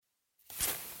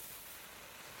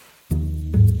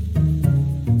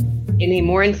in a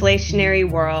more inflationary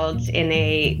world, in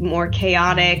a more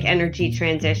chaotic energy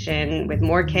transition, with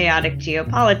more chaotic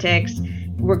geopolitics,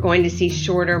 we're going to see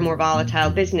shorter, more volatile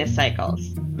business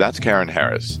cycles. That's Karen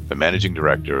Harris, the managing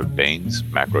director of Bain's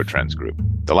Macro Trends Group.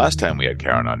 The last time we had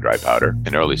Karen on Dry Powder,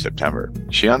 in early September,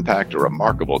 she unpacked a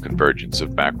remarkable convergence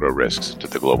of macro risks to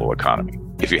the global economy.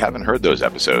 If you haven't heard those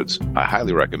episodes, I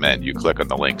highly recommend you click on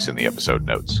the links in the episode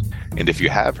notes. And if you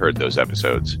have heard those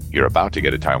episodes, you're about to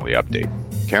get a timely update.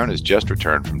 Karen has just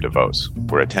returned from Davos,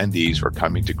 where attendees were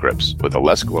coming to grips with a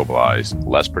less globalized,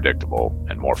 less predictable,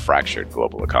 and more fractured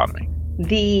global economy.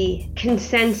 The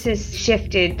consensus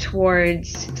shifted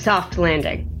towards soft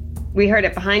landing. We heard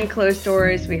it behind closed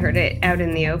doors, we heard it out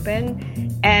in the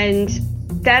open, and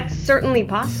that's certainly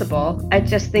possible. I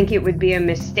just think it would be a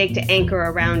mistake to anchor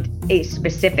around a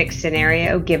specific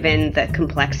scenario given the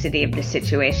complexity of the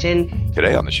situation.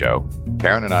 Today on the show,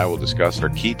 Karen and I will discuss her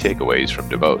key takeaways from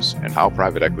Davos and how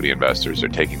private equity investors are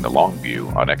taking the long view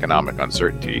on economic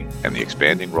uncertainty and the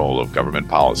expanding role of government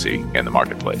policy in the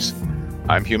marketplace.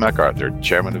 I'm Hugh MacArthur,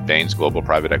 chairman of Bain's Global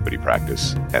Private Equity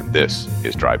Practice, and this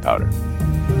is Dry Powder.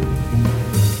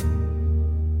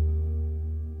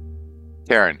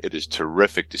 Karen, it is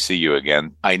terrific to see you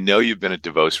again. I know you've been at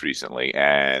Davos recently,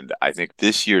 and I think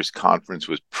this year's conference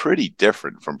was pretty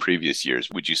different from previous years.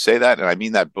 Would you say that? And I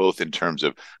mean that both in terms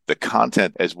of the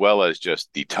content as well as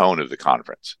just the tone of the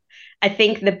conference. I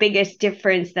think the biggest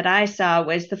difference that I saw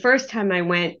was the first time I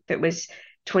went, if it was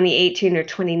 2018 or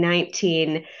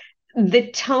 2019, the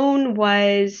tone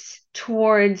was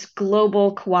towards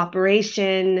global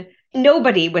cooperation.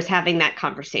 Nobody was having that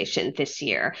conversation this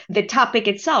year. The topic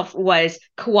itself was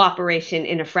cooperation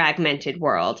in a fragmented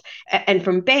world. And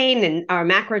from Bain and our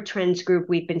Macro Trends Group,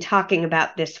 we've been talking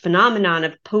about this phenomenon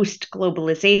of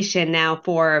post-globalization now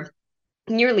for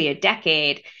nearly a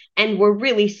decade, and we're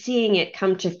really seeing it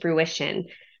come to fruition.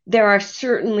 There are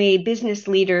certainly business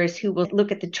leaders who will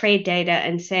look at the trade data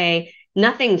and say,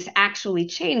 nothing's actually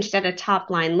changed at a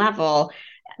top-line level.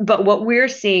 But what we're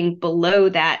seeing below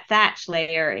that thatch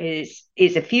layer is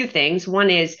a few things. One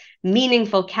is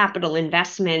meaningful capital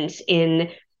investments in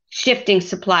shifting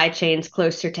supply chains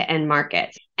closer to end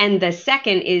markets. And the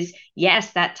second is,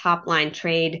 yes, that top line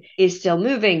trade is still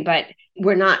moving, but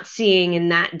we're not seeing in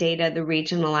that data the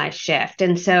regionalized shift.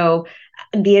 And so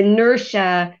the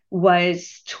inertia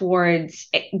was towards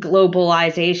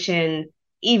globalization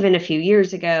even a few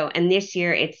years ago. And this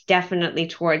year, it's definitely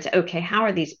towards, okay, how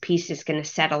are these pieces going to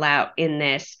settle out in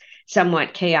this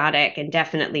somewhat chaotic and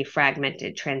definitely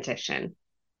fragmented transition?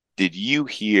 Did you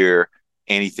hear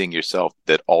anything yourself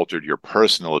that altered your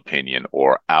personal opinion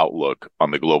or outlook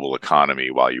on the global economy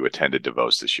while you attended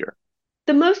Davos this year?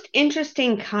 The most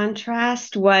interesting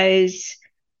contrast was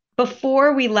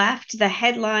before we left, the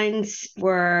headlines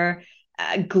were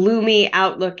a gloomy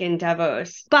outlook in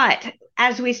Davos. But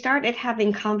as we started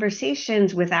having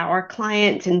conversations with our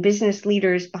clients and business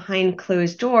leaders behind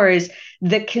closed doors,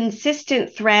 the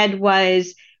consistent thread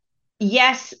was,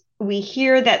 yes, we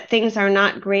hear that things are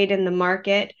not great in the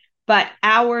market, but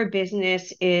our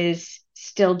business is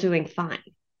still doing fine.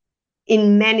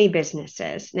 In many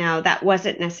businesses. Now, that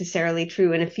wasn't necessarily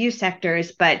true in a few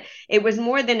sectors, but it was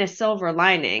more than a silver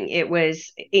lining. It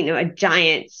was, a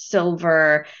giant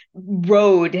silver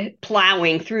road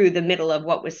plowing through the middle of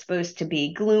what was supposed to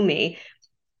be gloomy.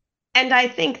 And I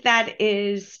think that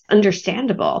is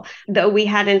understandable. Though we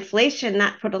had inflation,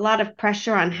 that put a lot of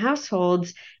pressure on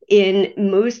households. In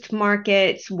most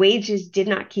markets, wages did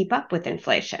not keep up with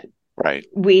inflation. Right.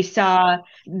 We saw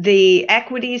the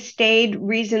equities stayed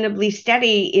reasonably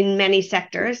steady in many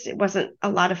sectors. It wasn't a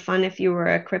lot of fun if you were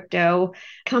a crypto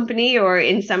company or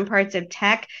in some parts of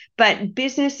tech, but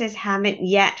businesses haven't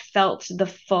yet felt the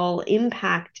full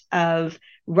impact of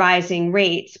rising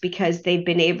rates because they've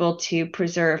been able to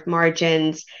preserve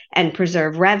margins and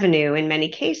preserve revenue in many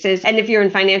cases. And if you're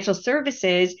in financial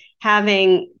services,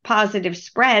 having positive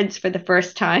spreads for the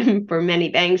first time for many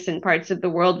banks in parts of the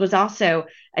world was also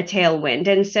a tailwind.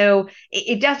 And so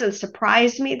it doesn't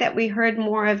surprise me that we heard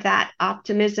more of that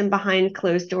optimism behind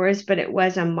closed doors, but it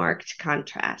was a marked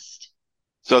contrast.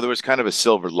 So there was kind of a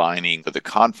silver lining for the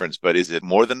conference, but is it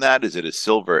more than that? Is it a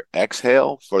silver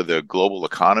exhale for the global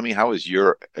economy? How has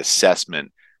your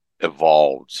assessment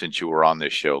evolved since you were on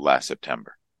this show last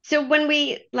September? So when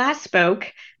we last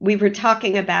spoke, we were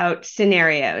talking about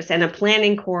scenarios and a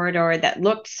planning corridor that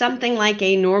looked something like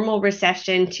a normal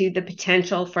recession to the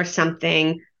potential for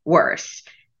something worse.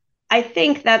 I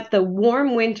think that the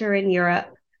warm winter in Europe,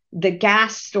 the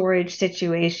gas storage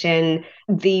situation,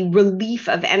 the relief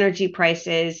of energy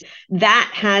prices,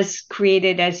 that has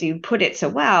created, as you put it so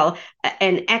well,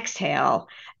 an exhale.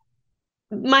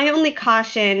 My only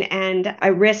caution, and I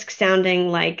risk sounding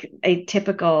like a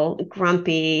typical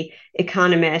grumpy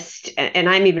economist, and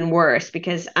I'm even worse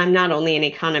because I'm not only an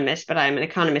economist, but I'm an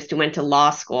economist who went to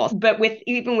law school. But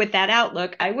even with that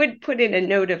outlook, I would put in a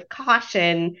note of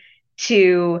caution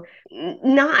to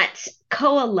not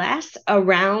coalesce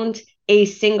around a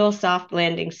single soft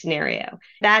landing scenario.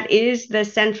 That is the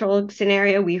central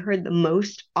scenario we heard the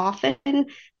most often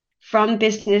from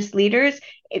business leaders.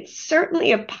 It's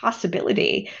certainly a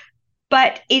possibility,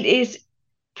 but it is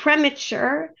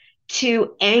premature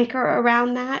to anchor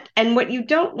around that. And what you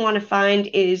don't want to find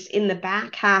is in the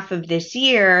back half of this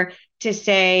year to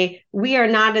say, we are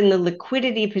not in the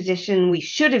liquidity position we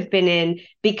should have been in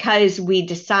because we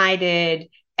decided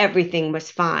everything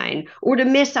was fine, or to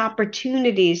miss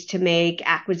opportunities to make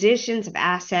acquisitions of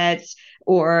assets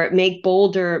or make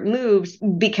bolder moves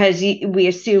because we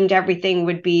assumed everything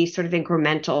would be sort of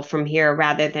incremental from here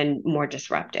rather than more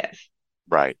disruptive.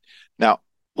 Right. Now,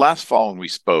 last fall when we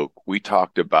spoke, we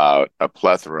talked about a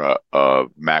plethora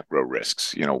of macro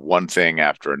risks, one thing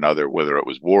after another, whether it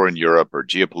was war in Europe or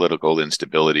geopolitical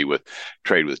instability with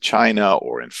trade with China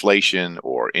or inflation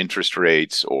or interest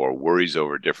rates or worries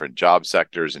over different job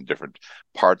sectors and different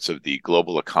parts of the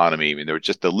global economy. I mean,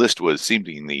 the list was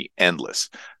seemingly endless.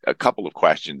 A couple of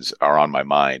questions are on my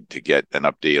mind to get an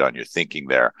update on your thinking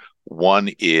there. One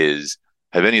is,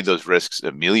 have any of those risks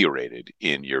ameliorated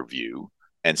in your view?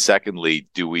 And secondly,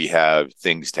 do we have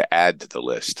things to add to the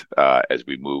list as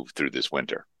we move through this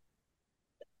winter?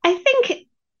 I think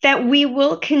that we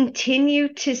will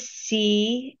continue to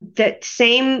see the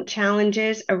same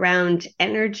challenges around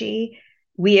energy.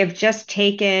 We have just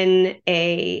taken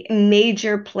a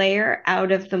major player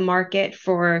out of the market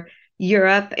for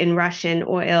Europe in Russian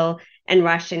oil and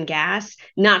Russian gas,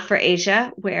 not for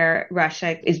Asia, where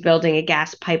Russia is building a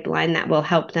gas pipeline that will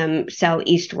help them sell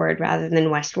eastward rather than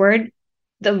westward.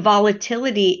 The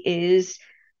volatility is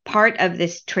part of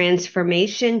this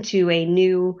transformation to a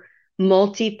new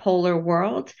multipolar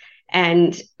world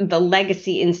and the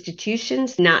legacy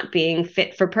institutions not being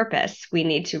fit for purpose. We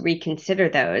need to reconsider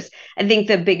those. I think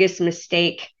the biggest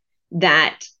mistake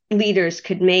that leaders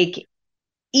could make,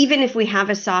 even if we have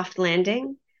a soft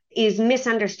landing, is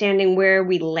misunderstanding where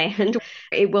we land.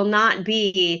 It will not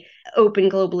be open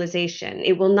globalization.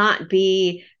 It will not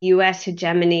be US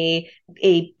hegemony,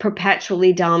 a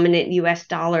perpetually dominant US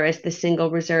dollar as the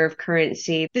single reserve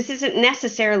currency. This isn't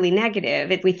necessarily negative.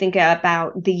 If we think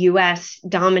about the US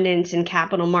dominance in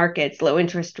capital markets, low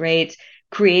interest rates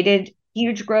created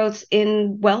huge growth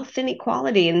in wealth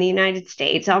inequality in the United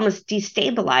States, almost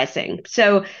destabilizing.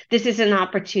 So this is an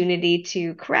opportunity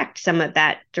to correct some of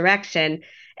that direction.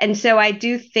 And so I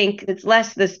do think it's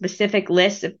less the specific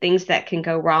list of things that can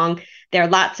go wrong. There are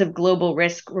lots of global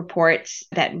risk reports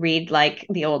that read like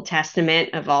the Old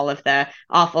Testament of all of the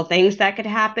awful things that could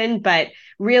happen. But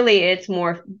really, it's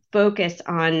more focused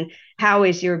on how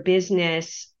is your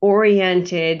business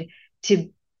oriented to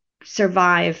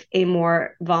survive a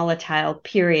more volatile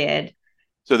period.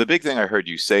 So the big thing I heard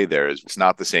you say there is it's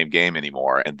not the same game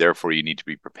anymore, and therefore you need to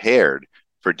be prepared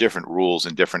for different rules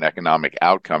and different economic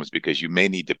outcomes because you may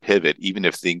need to pivot even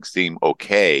if things seem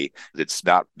okay. It's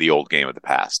not the old game of the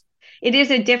past. It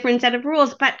is a different set of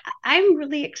rules, but I'm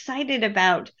really excited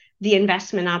about the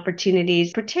investment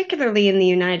opportunities, particularly in the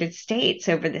United States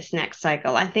over this next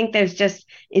cycle. I think there's just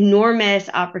enormous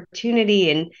opportunity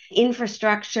in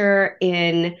infrastructure,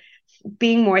 in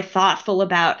being more thoughtful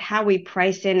about how we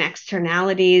price in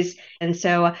externalities. And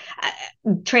so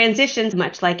transitions,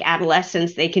 much like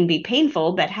adolescence, they can be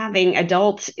painful, but having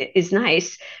adults is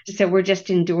nice. So we're just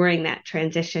enduring that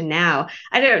transition now.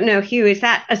 I don't know, Hugh, is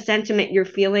that a sentiment you're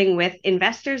feeling with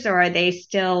investors, or are they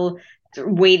still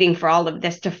waiting for all of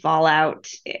this to fall out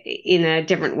in a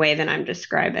different way than I'm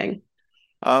describing?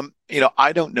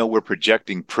 I don't know. We're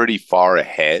projecting pretty far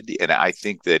ahead. And I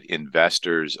think that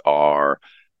investors are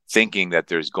thinking that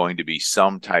there's going to be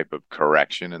some type of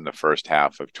correction in the first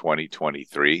half of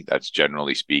 2023. That's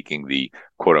generally speaking the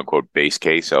quote unquote base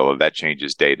case. Although that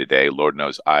changes day to day. Lord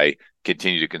knows I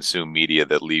continue to consume media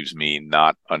that leaves me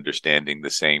not understanding the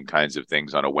same kinds of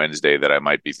things on a Wednesday that I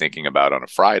might be thinking about on a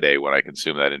Friday when I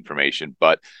consume that information.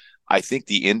 But I think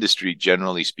the industry,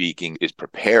 generally speaking, is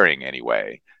preparing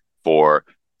anyway for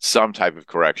some type of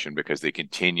correction because they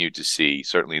continue to see,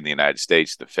 certainly in the United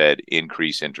States, the Fed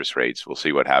increase interest rates. We'll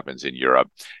see what happens in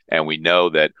Europe. And we know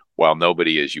that while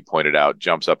nobody, as you pointed out,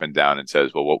 jumps up and down and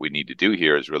says, well, what we need to do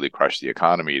here is really crush the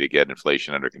economy to get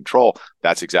inflation under control,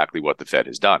 that's exactly what the Fed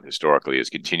has done historically, is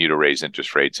continue to raise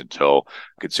interest rates until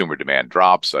consumer demand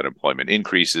drops, unemployment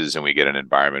increases, and we get an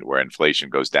environment where inflation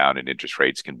goes down and interest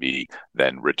rates can be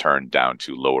then returned down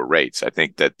to lower rates. I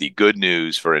think that the good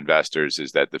news for investors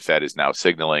is that the Fed is now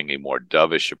signaling a more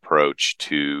dovish approach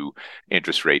to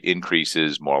interest rate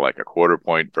increases, more like a quarter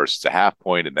point versus a half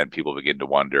point. And then people begin to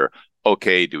wonder,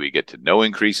 okay, do we get to no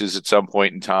increases at some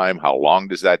point in time? How long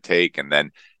does that take? And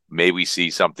then may we see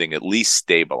something at least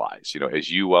stabilize? As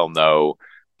you well know,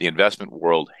 the investment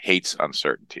world hates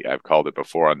uncertainty. I've called it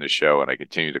before on this show, and I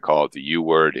continue to call it the U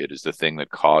word. It is the thing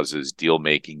that causes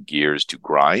deal-making gears to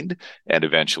grind and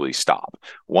eventually stop.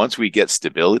 Once we get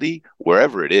stability,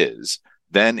 wherever it is,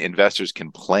 then investors can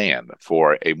plan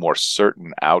for a more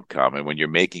certain outcome. And when you're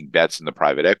making bets in the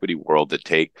private equity world that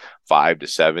take 5 to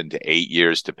 7 to 8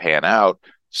 years to pan out,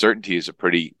 certainty is a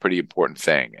pretty important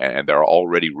thing. And there are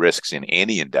already risks in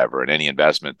any endeavor, in any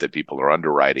investment that people are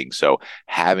underwriting. So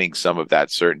having some of that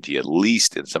certainty, at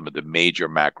least in some of the major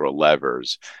macro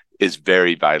levers, is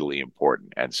very vitally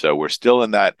important. And so we're still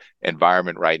in that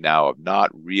environment right now of not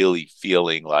really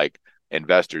feeling like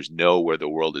investors know where the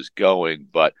world is going,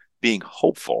 but being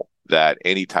hopeful that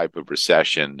any type of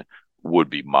recession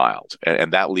would be mild.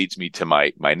 And that leads me to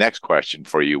my next question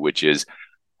for you, which is,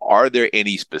 are there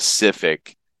any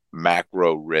specific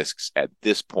macro risks at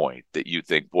this point that you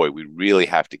think, boy, we really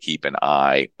have to keep an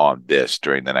eye on this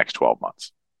during the next 12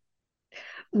 months?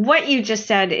 What you just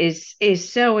said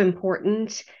is so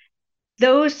important.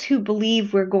 Those who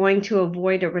believe we're going to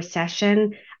avoid a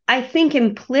recession, I think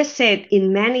implicit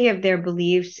in many of their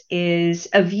beliefs is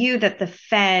a view that the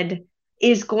Fed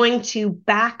is going to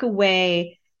back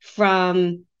away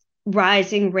from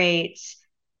rising rates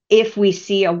if we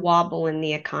see a wobble in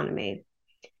the economy.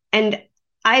 And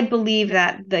I believe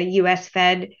that the US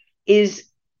Fed is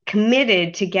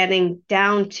committed to getting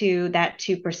down to that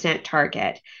 2%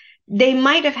 target. They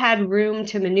might have had room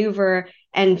to maneuver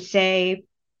and say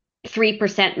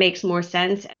 3% makes more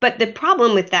sense. But the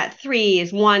problem with that 3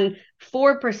 is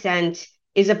 4%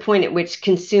 is a point at which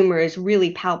consumers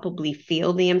really palpably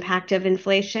feel the impact of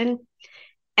inflation.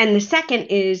 And the second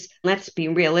is, let's be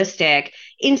realistic,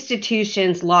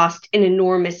 institutions lost an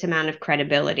enormous amount of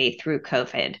credibility through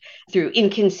COVID, through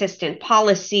inconsistent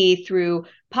policy, through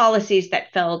policies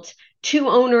that felt too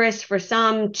onerous for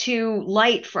some, too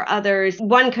light for others.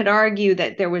 One could argue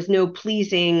that there was no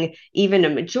pleasing even a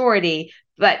majority,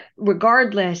 but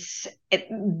regardless,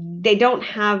 they don't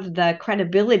have the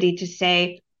credibility to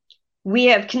say, we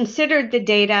have considered the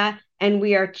data and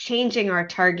we are changing our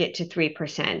target to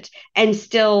 3%, and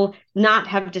still not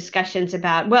have discussions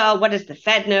about, well, what does the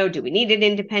Fed know? Do we need an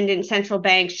independent central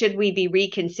bank? Should we be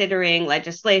reconsidering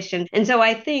legislation? And so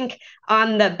I think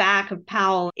on the back of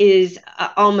Powell is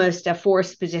almost a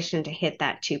forced position to hit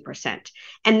that 2%.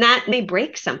 And that may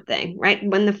break something, right?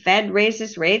 When the Fed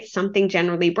raises rates, something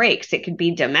generally breaks. It could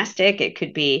be domestic, it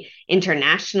could be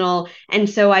international. And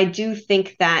so I do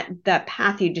think that the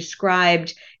path you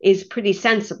described is pretty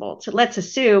sensible. So let's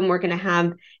assume we're going to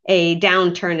have a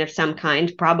downturn of some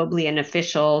kind, probably an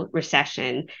official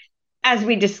recession. As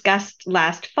we discussed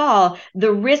last fall,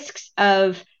 the risks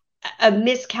of a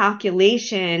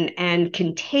miscalculation and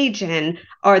contagion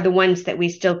are the ones that we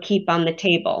still keep on the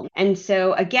table. And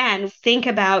so again, think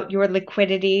about your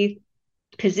liquidity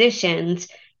positions.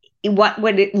 What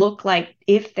would it look like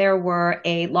if there were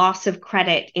a loss of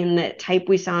credit in the type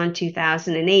we saw in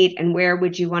 2008? And where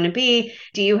would you want to be?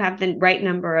 Do you have the right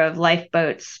number of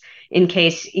lifeboats in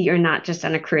case you're not just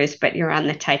on a cruise, but you're on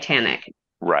the Titanic?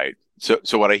 Right.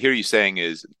 So what I hear you saying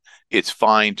is it's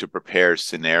fine to prepare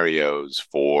scenarios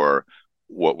for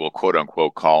what we'll quote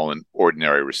unquote call an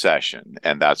ordinary recession.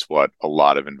 And that's what a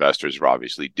lot of investors are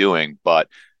obviously doing. But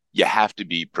you have to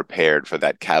be prepared for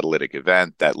that catalytic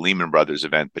event, that Lehman Brothers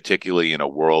event, particularly in a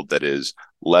world that is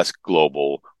less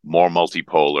global, more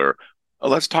multipolar.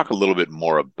 Let's talk a little bit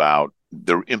more about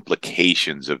the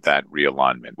implications of that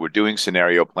realignment. We're doing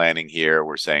scenario planning here.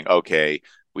 We're saying, okay,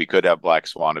 we could have black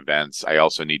swan events. I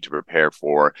also need to prepare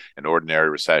for an ordinary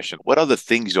recession. What other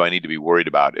things do I need to be worried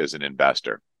about as an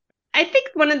investor? I think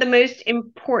one of the most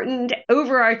important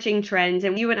overarching trends,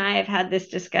 and you and I have had this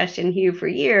discussion, Hugh, for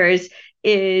years,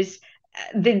 is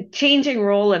the changing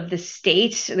role of the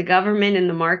state, the government, and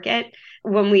the market.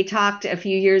 When we talked a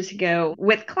few years ago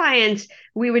with clients,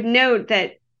 we would note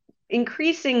that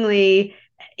increasingly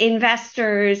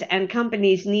investors and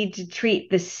companies need to treat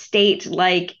the state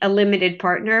like a limited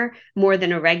partner more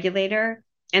than a regulator.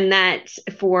 And that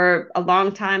for a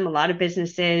long time, a lot of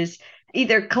businesses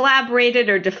either collaborated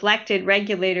or deflected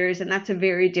regulators, and that's a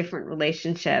very different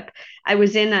relationship. I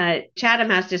was in a Chatham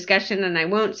House discussion, and I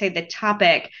won't say the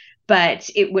topic, but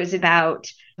it was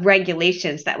about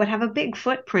regulations that would have a big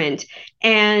footprint.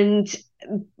 And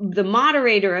the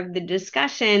moderator of the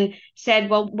discussion said,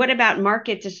 well, what about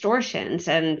market distortions?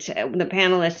 And the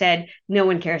panelist said, no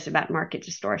one cares about market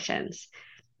distortions.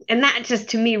 And that just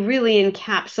to me really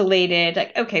encapsulated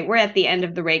like, okay, we're at the end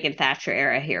of the Reagan Thatcher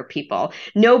era here, people.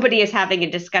 Nobody is having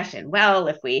a discussion. Well,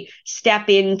 if we step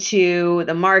into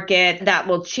the market, that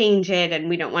will change it. And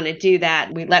we don't want to do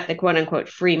that. We let the quote unquote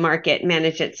free market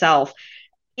manage itself.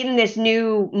 In this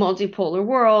new multipolar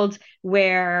world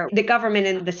where the government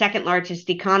and the second largest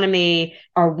economy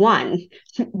are one,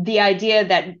 the idea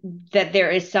that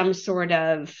there is some sort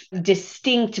of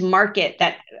distinct market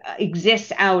that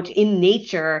exists out in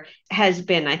nature has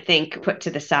been, I think, put to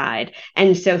the side.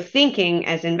 And so thinking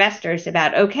as investors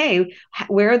about, okay,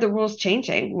 where are the rules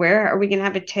changing? Where are we going to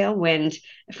have a tailwind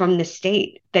from the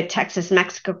state? The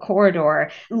Texas-Mexico corridor,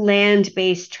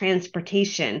 land-based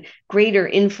transportation, greater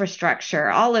infrastructure,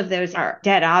 all of those are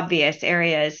dead obvious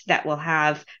areas that will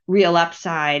have real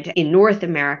upside in North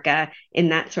America in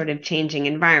that sort of changing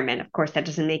environment. Of course, that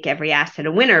doesn't make every asset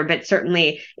a winner, but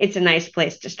certainly it's a nice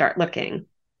place to start looking.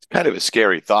 Kind of a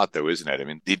scary thought, though, isn't it? I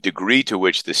mean, the degree to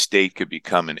which the state could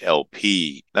become an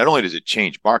LP, not only does it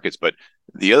change markets, but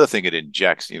the other thing it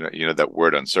injects, that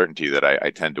word uncertainty that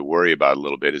I tend to worry about a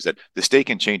little bit is that the state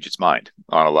can change its mind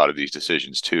on a lot of these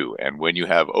decisions too. And when you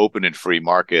have open and free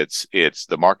markets, it's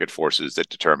the market forces that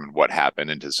determine what happened.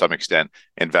 And to some extent,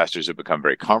 investors have become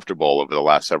very comfortable over the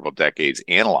last several decades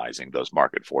analyzing those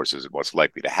market forces and what's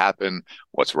likely to happen,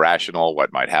 what's rational,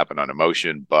 what might happen on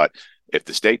emotion. But if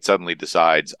the state suddenly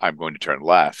decides I'm going to turn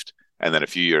left, and then a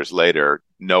few years later,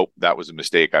 nope, that was a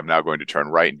mistake, I'm now going to turn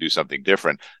right and do something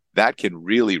different, that can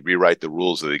really rewrite the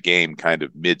rules of the game kind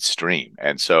of midstream.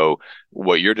 And so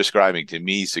what you're describing to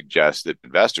me suggests that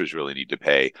investors really need to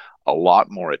pay a lot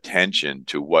more attention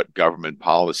to what government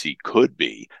policy could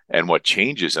be and what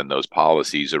changes in those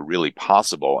policies are really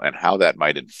possible and how that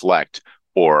might inflect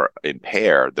or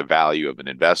impair the value of an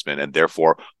investment. And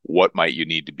therefore, what might you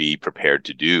need to be prepared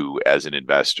to do as an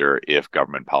investor if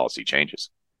government policy changes?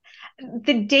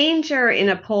 The danger in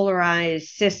a polarized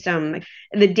system,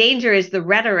 the danger is the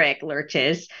rhetoric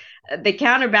lurches. The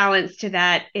counterbalance to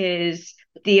that is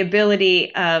the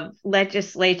ability of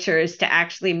legislatures to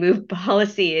actually move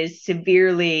policy is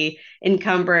severely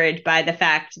encumbered by the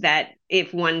fact that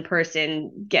if one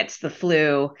person gets the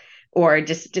flu or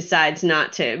just decides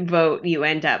not to vote, you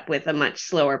end up with a much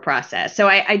slower process. So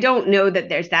I don't know that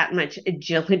there's that much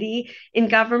agility in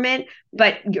government,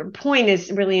 but your point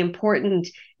is really important.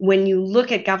 When you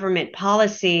look at government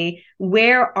policy,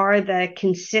 where are the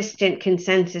consistent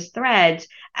consensus threads?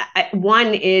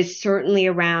 One is certainly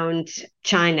around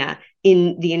China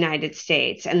in the United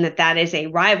States, and that is a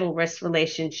rivalrous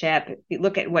relationship. If you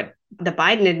look at what the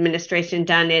Biden administration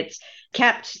done, it's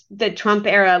kept the Trump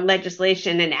era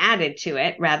legislation and added to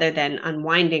it rather than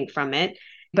unwinding from it.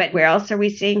 But where else are we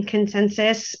seeing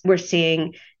consensus? We're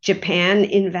seeing Japan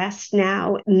invest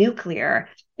now nuclear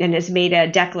and has made a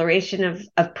declaration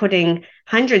of putting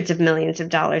hundreds of millions of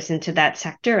dollars into that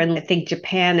sector. And I think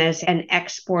Japan as an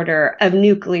exporter of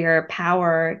nuclear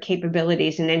power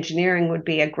capabilities and engineering would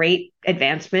be a great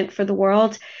advancement for the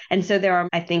world. And so there are,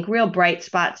 I think, real bright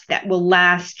spots that will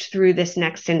last through this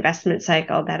next investment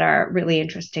cycle that are really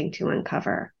interesting to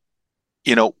uncover.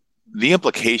 The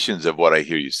implications of what I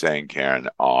hear you saying, Karen,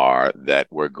 are that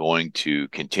we're going to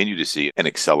continue to see an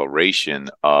acceleration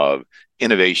of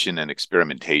innovation and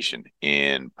experimentation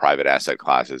in private asset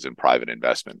classes and private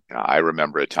investment. I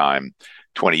remember a time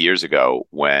 20 years ago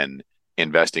when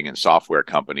investing in software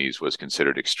companies was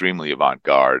considered extremely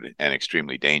avant-garde and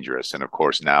extremely dangerous. And of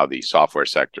course, now the software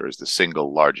sector is the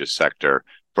single largest sector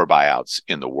for buyouts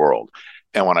in the world.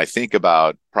 And when I think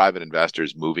about private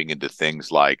investors moving into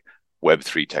things like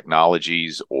Web3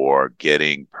 technologies or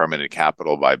getting permanent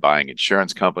capital by buying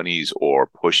insurance companies or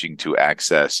pushing to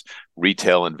access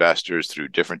retail investors through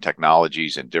different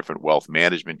technologies and different wealth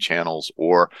management channels,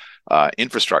 or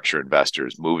infrastructure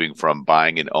investors moving from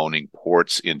buying and owning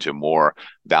ports into more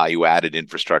value-added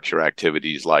infrastructure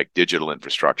activities like digital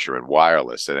infrastructure and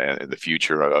wireless and the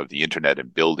future of the internet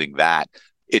and building that.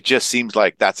 It just seems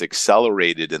like that's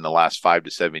accelerated in the last 5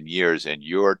 to 7 years. And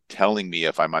you're telling me,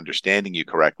 if I'm understanding you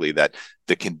correctly, that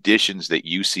the conditions that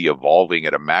you see evolving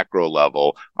at a macro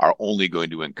level are only going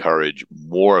to encourage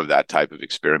more of that type of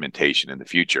experimentation in the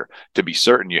future. To be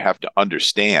certain, you have to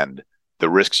understand the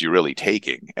risks you're really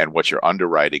taking and what you're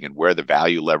underwriting and where the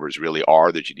value levers really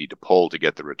are that you need to pull to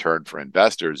get the return for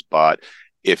investors. But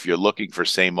if you're looking for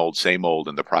same old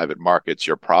in the private markets,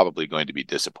 you're probably going to be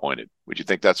disappointed. Would you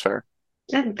think that's fair?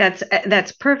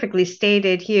 That's perfectly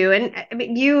stated, Hugh. And I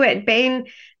mean, you at Bain,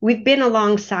 we've been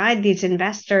alongside these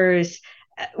investors.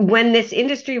 When this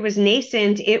industry was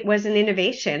nascent, it was an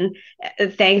innovation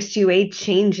thanks to a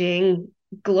changing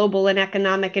global and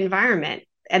economic environment.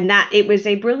 And that it was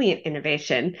a brilliant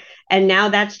innovation. And now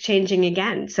that's changing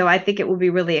again. So I think it will be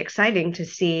really exciting to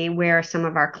see where some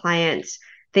of our clients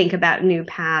think about new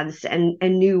paths and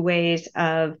new ways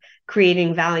of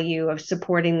creating value, of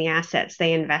supporting the assets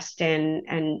they invest in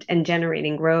and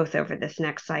generating growth over this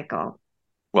next cycle.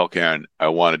 Well, Karen, I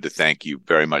wanted to thank you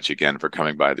very much again for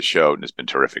coming by the show, and it's been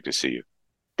terrific to see you.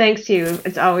 Thanks, Hugh.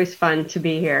 It's always fun to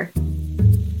be here.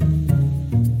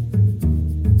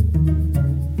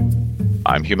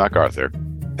 I'm Hugh MacArthur.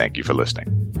 Thank you for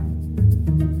listening.